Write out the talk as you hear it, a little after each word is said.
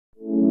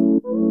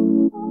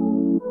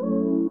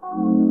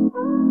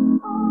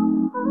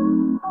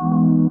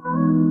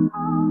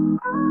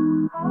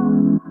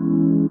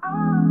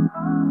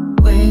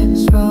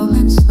Waves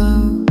rolling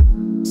slow,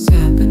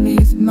 sand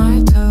beneath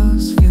my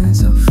toes, feeling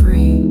so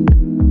free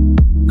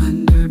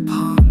under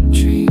palm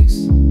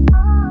trees.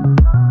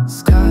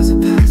 Skies a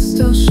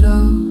pastel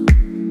show,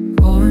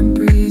 warm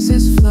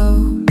breezes flow,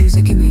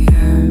 music in the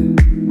air,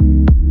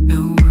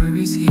 no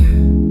worries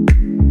here.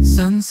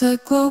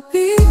 Sunset glow,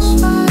 beach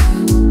vibe,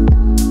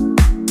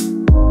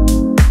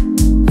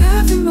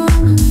 every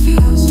moment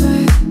feels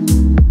right.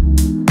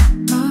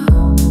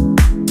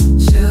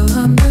 Chill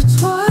under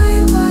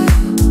twilight,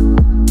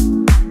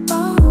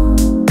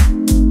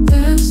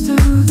 dance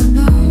through the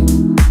night.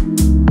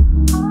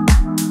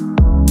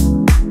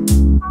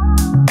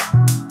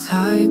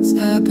 Tides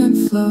ebb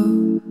and flow,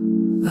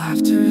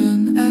 laughter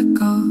and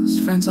echoes,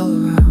 friends all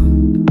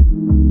around,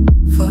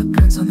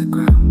 footprints on the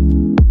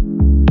ground.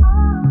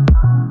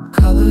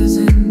 Colors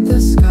in the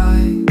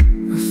sky,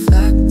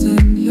 reflect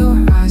in your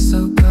eyes,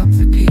 soak up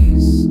the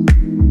peace.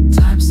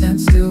 Time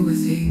stands still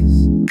with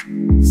ease.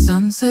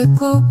 Sunset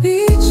glow,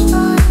 beach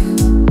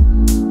vibe,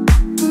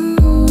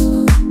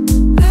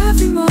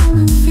 every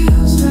moment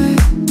feels right.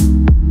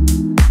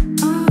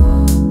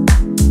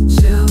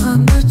 Chill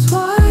under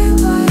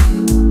twilight,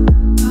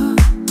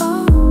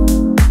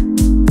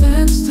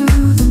 dance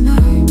through the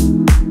night,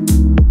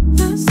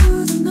 dance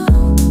through the night.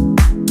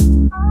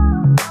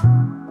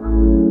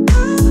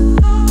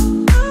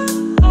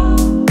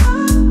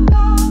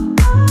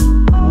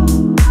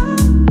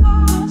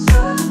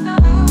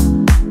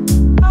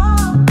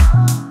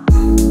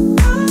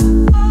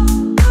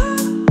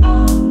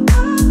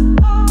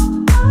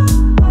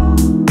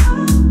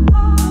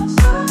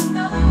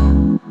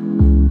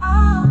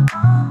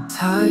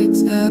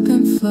 Tides ebb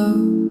and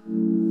flow,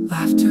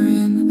 laughter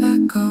and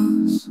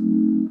echoes,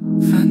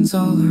 friends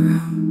all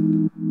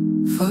around,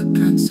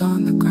 footprints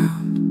on the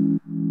ground.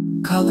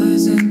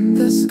 Colors in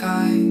the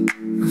sky,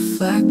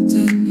 reflect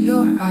in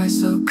your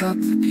eyes, soak up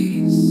the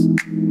peace.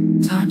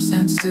 Time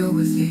stands still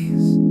with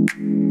ease.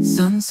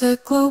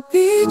 Sunset glow,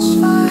 beach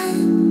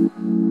vibe,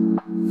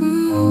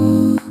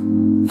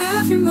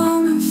 every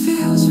moment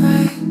feels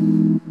right.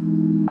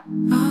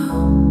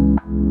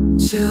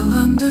 Chill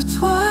under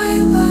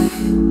twilight,